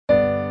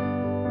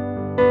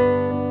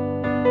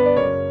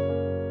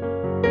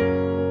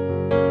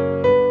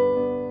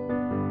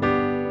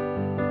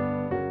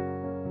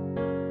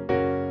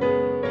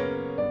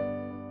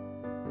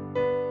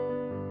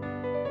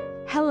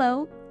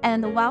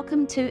and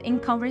welcome to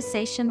In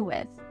Conversation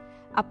With,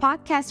 a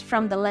podcast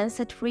from the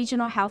Lancet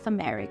Regional Health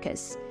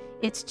Americas.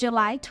 It's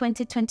July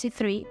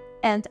 2023,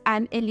 and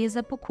I'm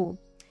Elisa Pucu.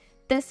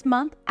 This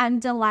month,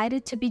 I'm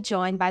delighted to be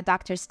joined by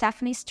Dr.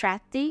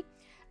 Strathdee,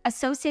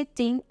 Associate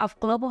Dean of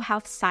Global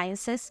Health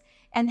Sciences,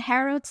 and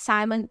Harold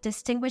Simon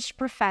Distinguished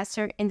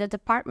Professor in the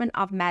Department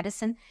of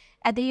Medicine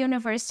at the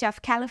University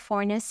of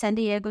California, San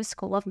Diego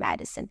School of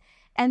Medicine,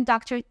 and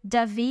Dr.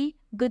 David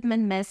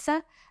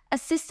Goodman-Meza,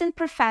 Assistant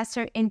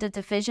Professor in the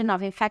Division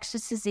of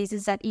Infectious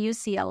Diseases at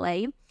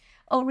UCLA,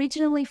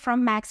 originally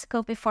from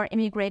Mexico before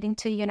immigrating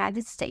to the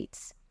United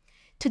States.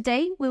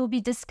 Today, we will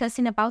be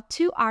discussing about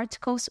two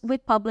articles we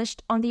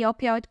published on the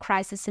opioid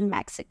crisis in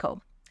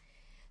Mexico.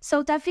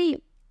 So,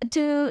 David,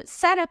 to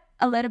set up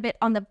a little bit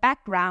on the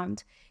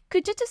background,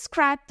 could you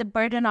describe the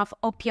burden of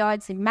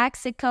opioids in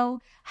Mexico?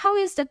 How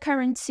is the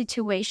current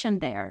situation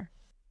there?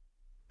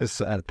 Yes,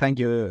 thank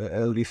you,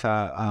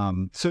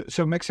 Elisa.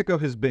 So Mexico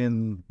has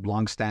been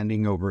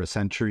longstanding over a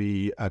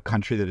century, a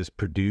country that has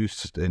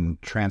produced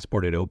and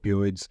transported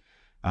opioids,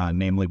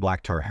 namely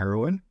black tar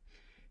heroin.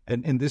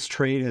 And this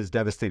trade has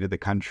devastated the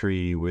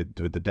country with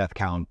the death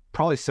count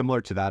probably similar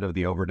to that of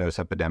the overdose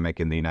epidemic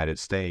in the United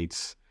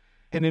States.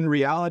 And in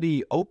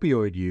reality,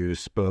 opioid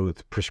use,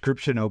 both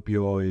prescription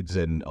opioids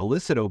and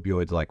illicit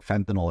opioids like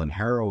fentanyl and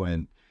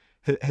heroin,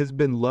 has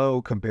been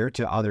low compared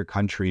to other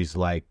countries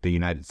like the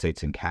United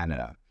States and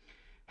Canada.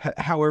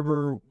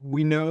 However,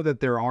 we know that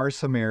there are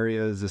some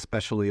areas,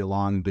 especially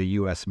along the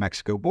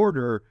U.S.-Mexico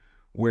border,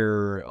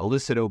 where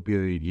illicit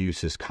opioid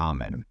use is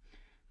common.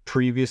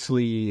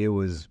 Previously, it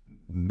was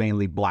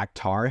mainly black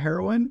tar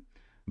heroin,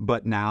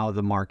 but now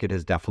the market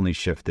has definitely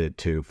shifted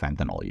to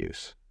fentanyl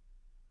use.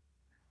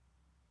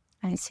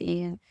 I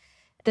see.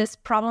 This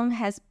problem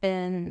has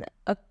been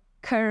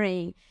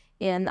occurring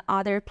in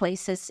other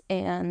places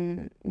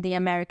in the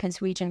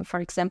Americas region, for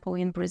example,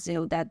 in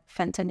Brazil, that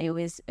fentanyl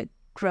is a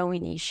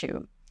growing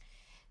issue.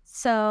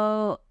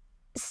 So,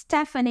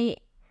 Steffanie,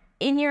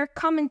 in your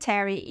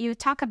commentary, you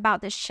talk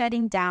about the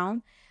shutting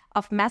down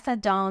of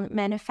methadone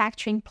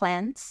manufacturing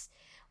plants.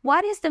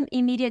 What is the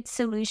immediate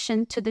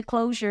solution to the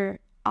closure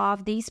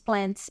of these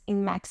plants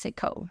in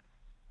Mexico?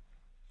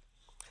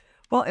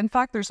 Well, in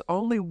fact, there's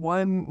only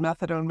one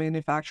methadone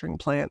manufacturing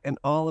plant in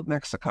all of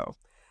Mexico.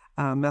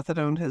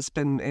 Methadone has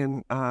been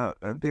in a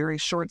very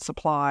short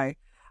supply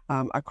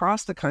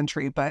across the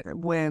country, but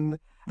when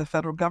the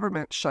federal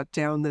government shut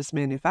down this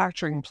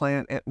manufacturing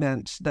plant, it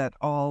meant that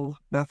all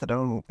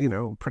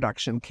methadone,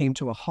 production came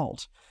to a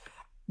halt.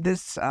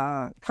 This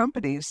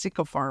company,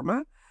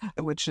 Psychopharma,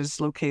 which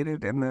is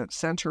located in the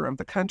center of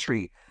the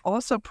country,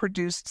 also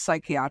produced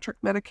psychiatric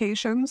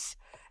medications.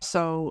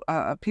 So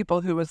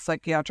people who with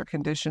psychiatric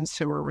conditions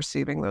who were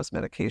receiving those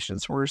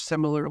medications were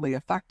similarly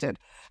affected.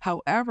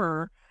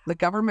 However, the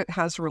government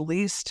has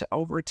released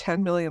over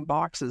 10 million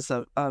boxes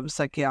of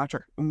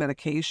psychiatric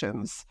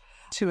medications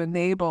to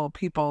enable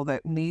people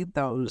that need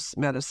those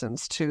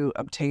medicines to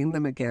obtain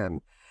them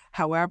again.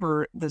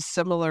 However, the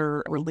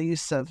similar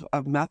release of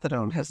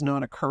methadone has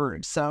not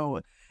occurred.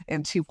 So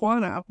in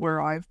Tijuana,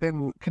 where I've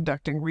been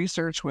conducting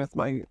research with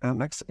my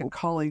Mexican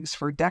colleagues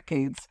for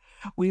decades,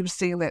 we've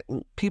seen that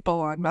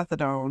people on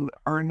methadone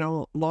are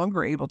no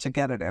longer able to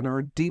get it and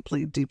are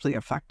deeply, deeply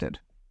affected.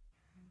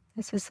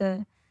 This is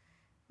a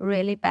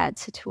really bad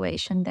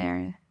situation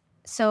there.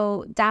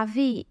 So,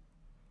 David,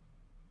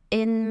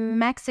 in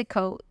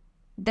Mexico,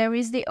 there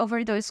is the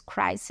overdose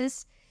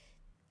crisis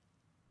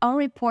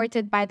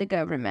unreported by the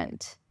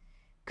government.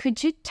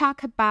 Could you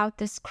talk about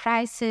this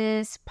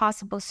crisis,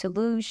 possible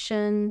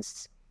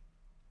solutions?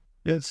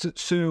 Yes,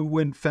 so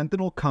when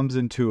fentanyl comes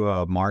into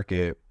a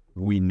market,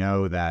 we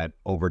know that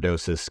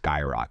overdoses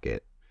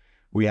skyrocket.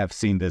 We have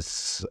seen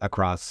this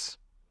across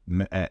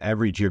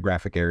every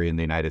geographic area in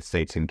the United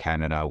States and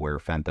Canada where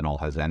fentanyl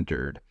has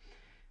entered.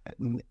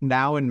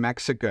 Now in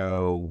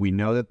Mexico, we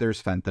know that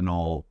there's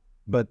fentanyl,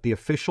 but the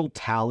official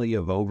tally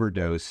of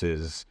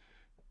overdoses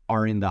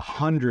are in the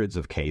hundreds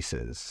of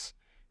cases.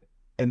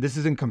 And this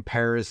is in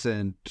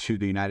comparison to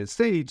the United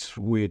States,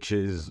 which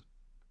is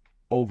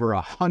over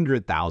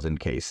 100,000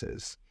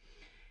 cases.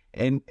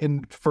 And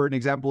for an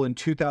example, in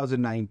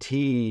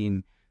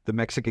 2019, the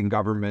Mexican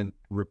government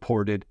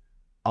reported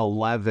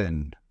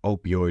 11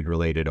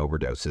 opioid-related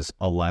overdoses,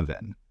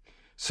 11.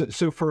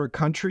 So for a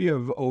country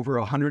of over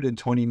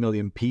 120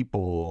 million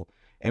people,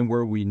 and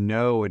where we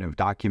know and have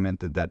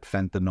documented that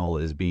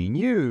fentanyl is being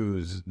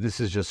used, this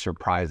is just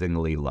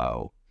surprisingly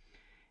low.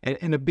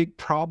 And a big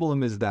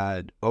problem is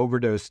that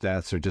overdose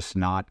deaths are just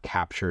not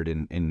captured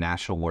in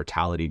national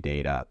mortality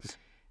data.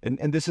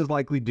 And this is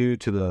likely due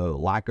to the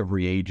lack of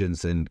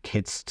reagents and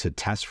kits to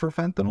test for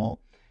fentanyl,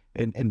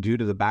 and due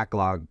to the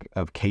backlog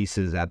of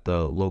cases at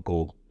the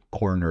local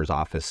coroner's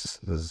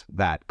offices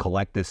that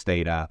collect this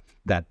data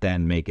that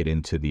then make it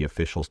into the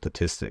official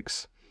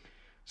statistics.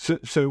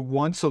 So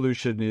one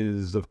solution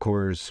is, of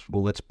course,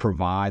 let's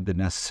provide the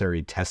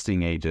necessary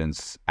testing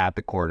agents at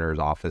the coroner's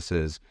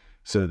offices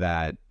so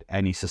that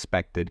any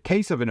suspected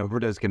case of an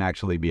overdose can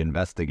actually be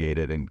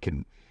investigated and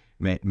can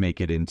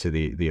make it into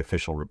the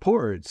official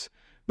reports.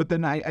 But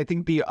then I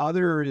think the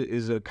other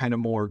is a kind of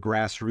more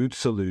grassroots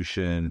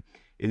solution,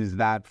 is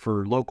that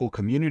for local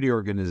community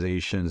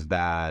organizations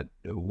that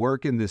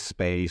work in this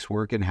space,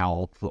 work in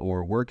health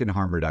or work in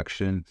harm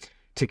reduction,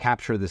 to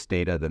capture this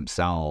data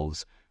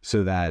themselves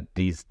so that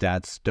these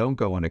deaths don't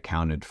go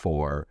unaccounted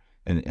for.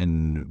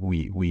 And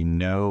we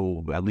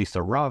know at least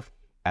a rough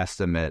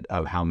estimate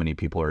of how many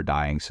people are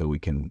dying so we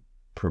can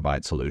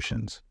provide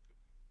solutions.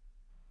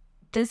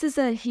 This is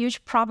a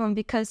huge problem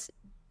because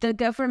the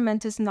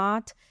government is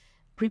not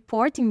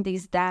reporting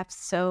these deaths,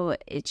 so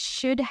it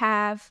should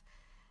have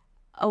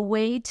a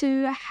way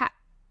to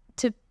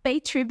pay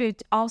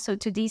tribute also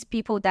to these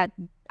people that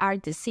are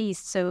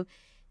deceased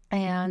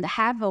and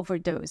have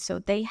overdose. So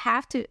they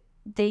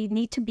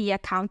need to be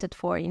accounted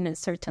for in a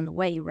certain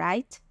way,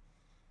 right?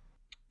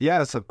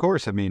 Yes, of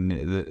course. I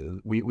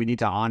mean, we need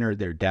to honor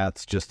their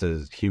deaths just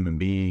as human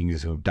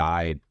beings who've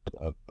died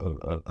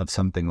of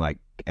something like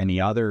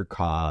any other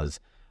cause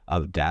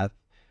of death.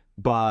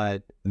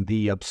 But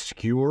the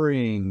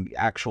obscuring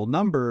actual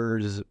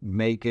numbers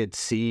make it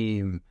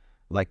seem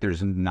like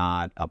there's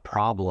not a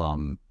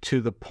problem,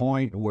 to the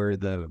point where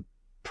the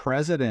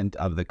president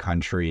of the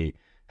country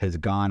has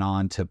gone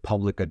on to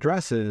public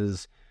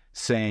addresses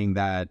saying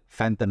that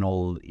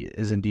fentanyl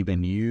isn't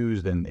even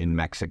used in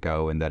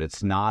Mexico, and that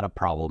it's not a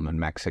problem in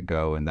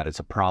Mexico, and that it's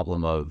a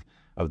problem of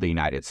the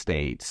United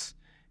States.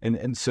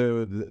 And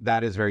so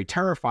that is very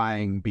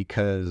terrifying,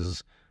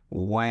 because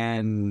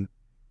when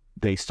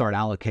they start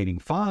allocating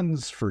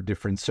funds for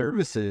different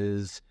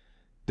services,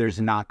 there's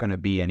not going to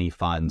be any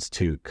funds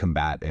to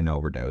combat an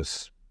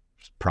overdose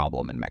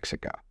problem in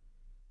Mexico.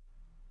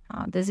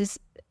 This is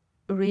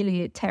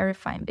really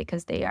terrifying,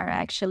 because they are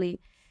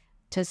actually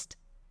just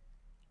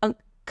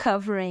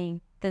uncovering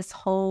this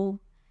whole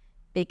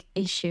big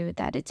issue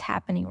that it's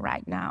happening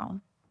right now.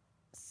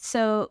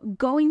 So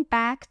going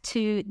back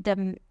to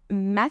the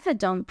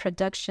methadone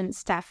production,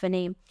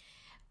 Steffanie,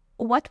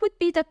 what would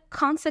be the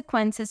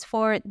consequences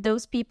for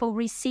those people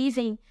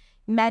receiving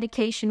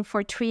medication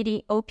for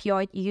treating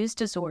opioid use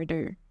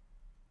disorder?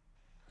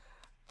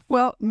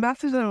 Well,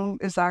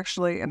 methadone is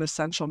actually an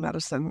essential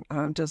medicine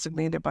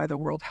designated by the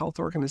World Health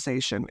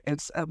Organization.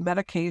 It's a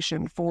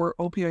medication for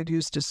opioid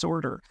use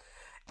disorder,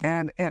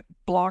 and it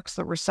blocks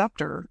the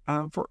receptor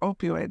for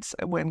opioids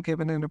when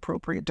given in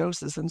appropriate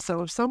doses. And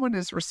so if someone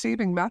is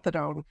receiving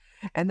methadone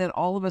and then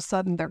all of a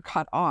sudden they're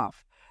cut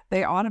off,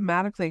 they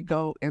automatically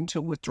go into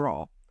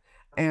withdrawal.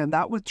 And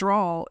that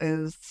withdrawal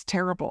is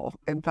terrible.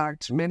 In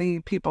fact, many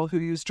people who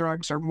use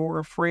drugs are more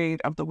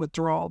afraid of the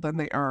withdrawal than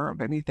they are of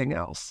anything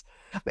else.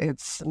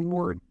 It's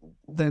more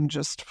than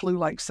just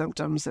flu-like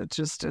symptoms. It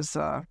just is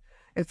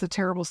it's a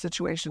terrible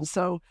situation.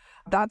 So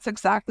that's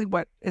exactly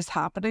what is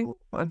happening,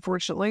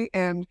 unfortunately.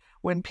 And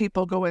when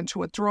people go into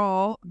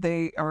withdrawal,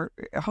 they are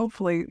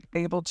hopefully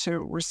able to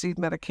receive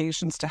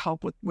medications to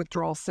help with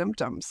withdrawal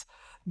symptoms.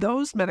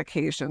 Those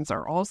medications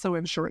are also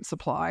in short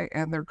supply,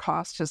 and their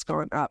cost has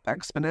gone up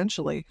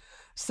exponentially.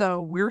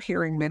 So we're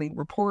hearing many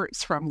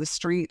reports from the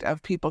street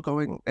of people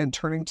going and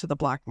turning to the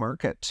black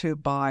market to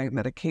buy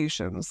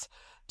medications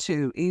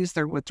to ease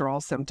their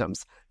withdrawal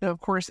symptoms. Now,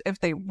 of course,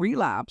 if they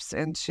relapse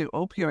into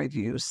opioid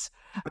use,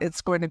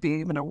 it's going to be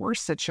even a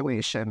worse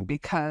situation,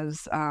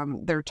 because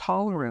their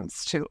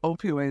tolerance to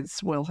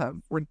opioids will have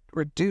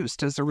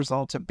reduced as a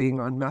result of being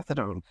on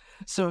methadone.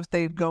 So if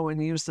they go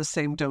and use the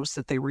same dose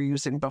that they were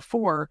using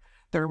before,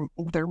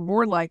 they're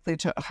more likely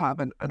to have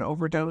an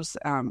overdose,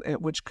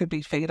 which could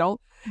be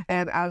fatal.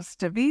 And as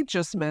David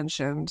just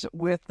mentioned,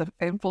 with the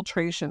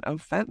infiltration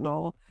of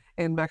fentanyl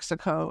in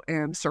Mexico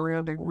and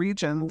surrounding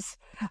regions,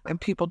 and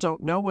people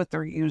don't know what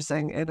they're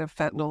using, and if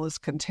fentanyl is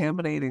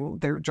contaminating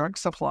their drug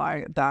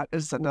supply, that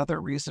is another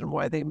reason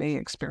why they may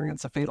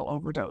experience a fatal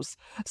overdose.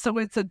 So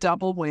it's a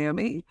double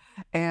whammy,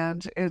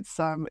 and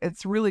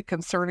it's really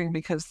concerning,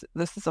 because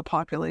this is a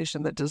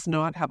population that does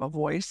not have a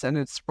voice, and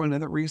it's one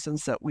of the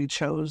reasons that we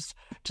chose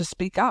to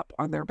speak up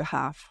on their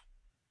behalf.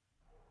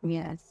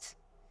 Yes.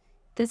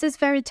 This is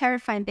very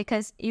terrifying,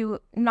 because you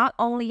not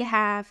only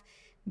have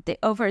the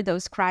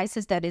overdose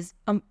crisis that is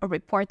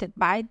reported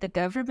by the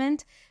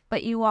government,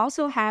 but you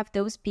also have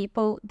those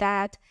people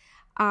that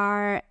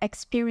are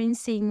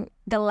experiencing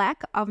the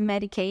lack of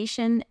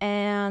medication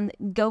and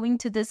going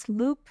to this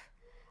loop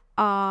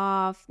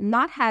of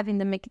not having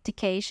the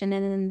medication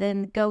and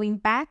then going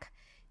back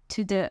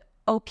to the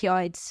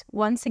opioids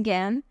once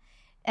again,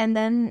 and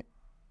then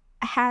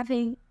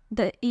having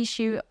the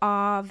issue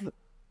of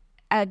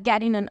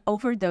getting an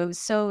overdose.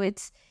 So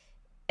it's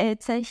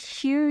a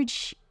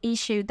huge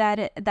issue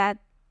that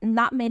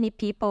not many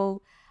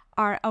people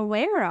are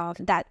aware of,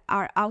 that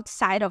are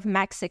outside of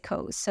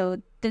Mexico.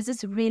 So this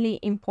is really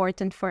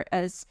important for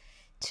us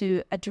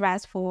to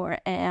address for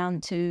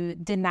and to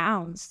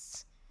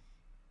denounce,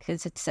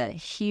 because it's a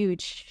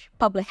huge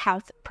public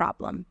health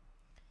problem.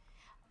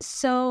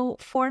 So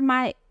for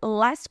my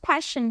last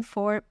question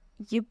for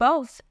you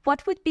both,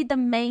 what would be the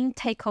main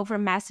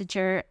takeover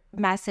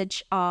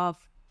message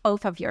of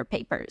both of your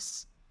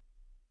papers?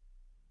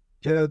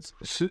 Yeah,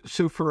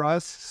 so for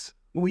us,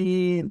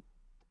 we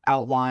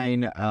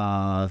outline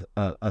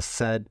a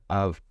set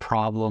of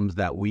problems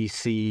that we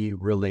see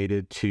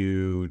related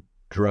to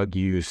drug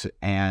use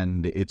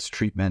and its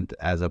treatment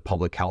as a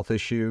public health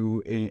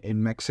issue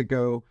in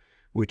Mexico,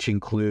 which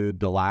include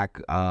the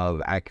lack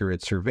of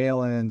accurate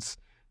surveillance,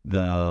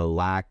 the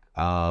lack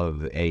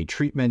of a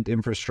treatment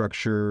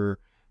infrastructure,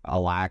 a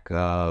lack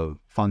of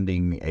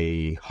funding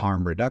a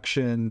harm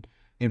reduction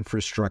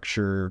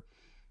infrastructure,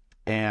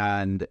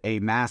 and a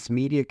mass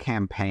media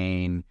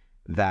campaign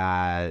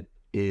that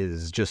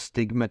is just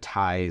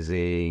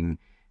stigmatizing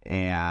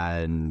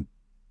and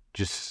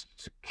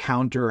just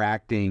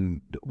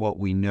counteracting what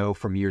we know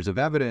from years of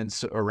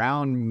evidence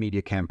around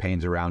media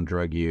campaigns around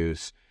drug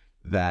use,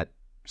 that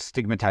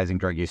stigmatizing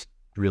drug use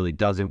really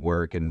doesn't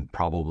work and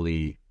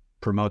probably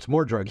promotes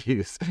more drug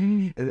use.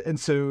 And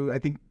so I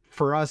think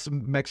for us,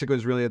 Mexico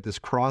is really at this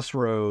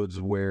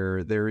crossroads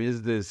where there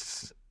is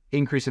this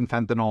increase in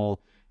fentanyl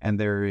and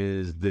there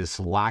is this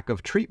lack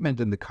of treatment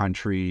in the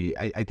country.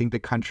 I think the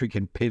country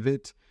can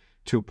pivot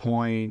to a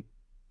point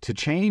to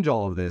change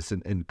all of this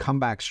and come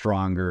back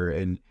stronger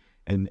and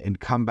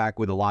come back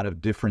with a lot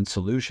of different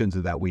solutions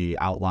that we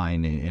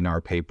outline in our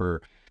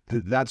paper.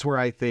 That's where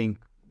I think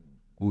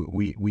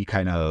we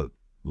kind of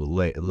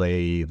lay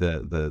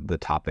the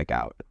topic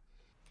out.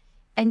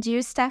 And you,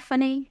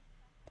 Steffanie?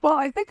 Well,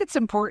 I think it's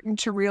important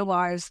to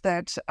realize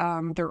that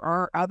there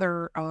are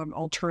other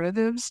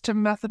alternatives to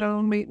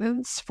methadone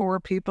maintenance for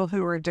people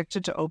who are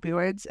addicted to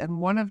opioids, and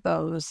one of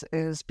those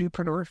is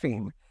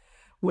buprenorphine,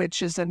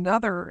 which is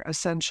another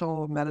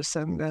essential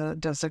medicine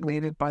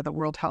designated by the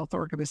World Health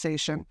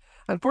Organization.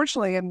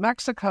 Unfortunately, in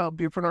Mexico,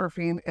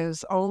 buprenorphine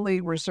is only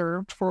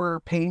reserved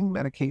for pain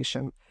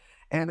medication,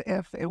 and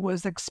if it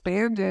was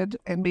expanded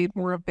and made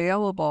more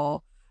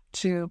available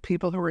to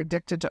people who are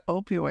addicted to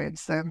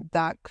opioids, then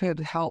that could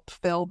help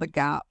fill the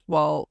gap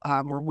while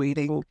we're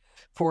waiting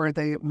for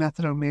the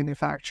methadone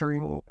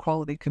manufacturing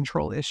quality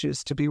control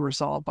issues to be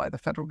resolved by the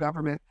federal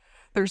government.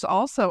 There's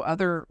also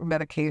other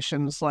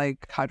medications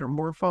like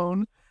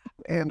hydromorphone,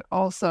 and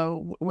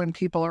also when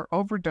people are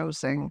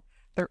overdosing,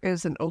 there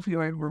is an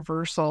opioid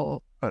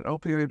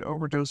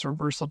overdose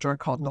reversal drug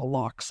called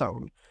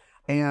naloxone.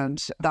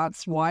 And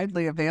that's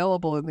widely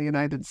available in the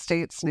United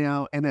States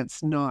now, and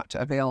it's not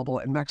available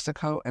in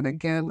Mexico. And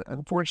again,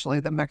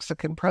 unfortunately, the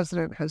Mexican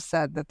president has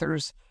said that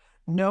there's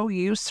no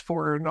use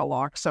for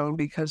naloxone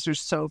because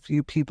there's so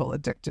few people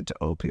addicted to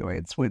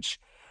opioids, which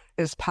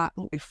is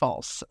patently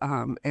false.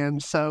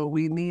 And so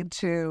we need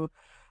to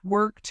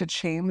work to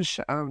change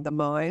the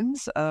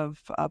minds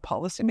of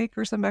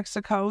policymakers in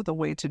Mexico. The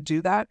way to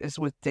do that is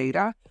with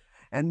data.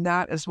 And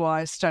that is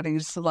why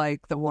studies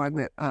like the one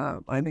that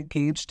I'm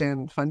engaged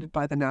in, funded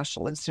by the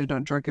National Institute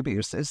on Drug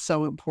Abuse, is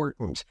so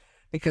important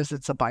because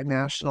it's a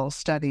binational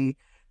study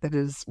that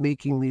is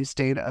making these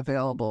data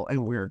available,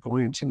 and we're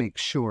going to make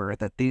sure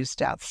that these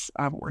deaths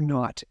were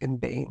not in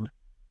vain.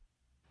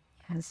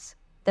 Yes,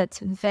 that's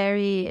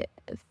very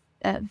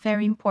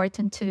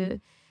important to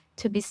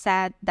be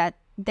said, that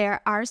there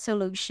are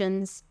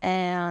solutions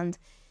and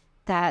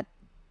that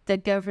the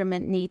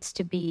government needs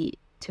to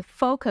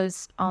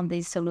focus on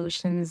these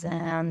solutions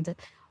and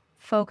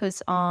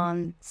focus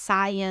on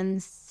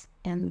science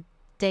and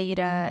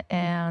data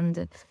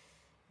and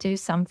do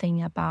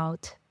something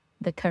about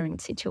the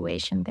current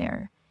situation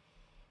there.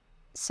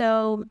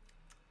 So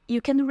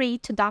you can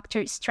read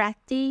Dr.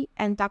 Strathdee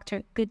and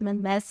Dr.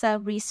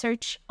 Goodman-Meza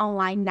research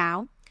online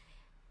now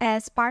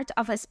as part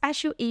of a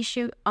special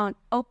issue on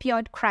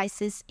opioid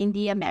crisis in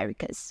the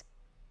Americas.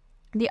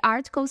 The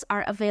articles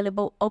are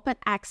available open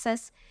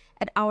access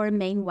at our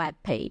main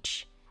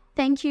webpage.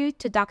 Thank you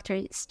to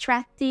Dr.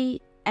 Strathdee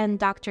and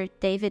Dr.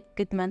 David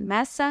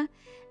Goodman-Meza,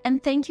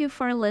 and thank you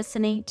for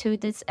listening to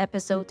this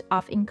episode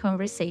of In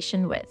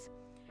Conversation With.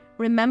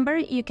 Remember,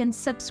 you can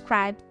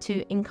subscribe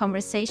to In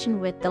Conversation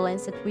with the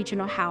Lancet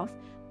Regional Health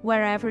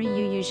wherever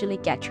you usually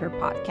get your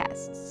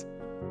podcasts.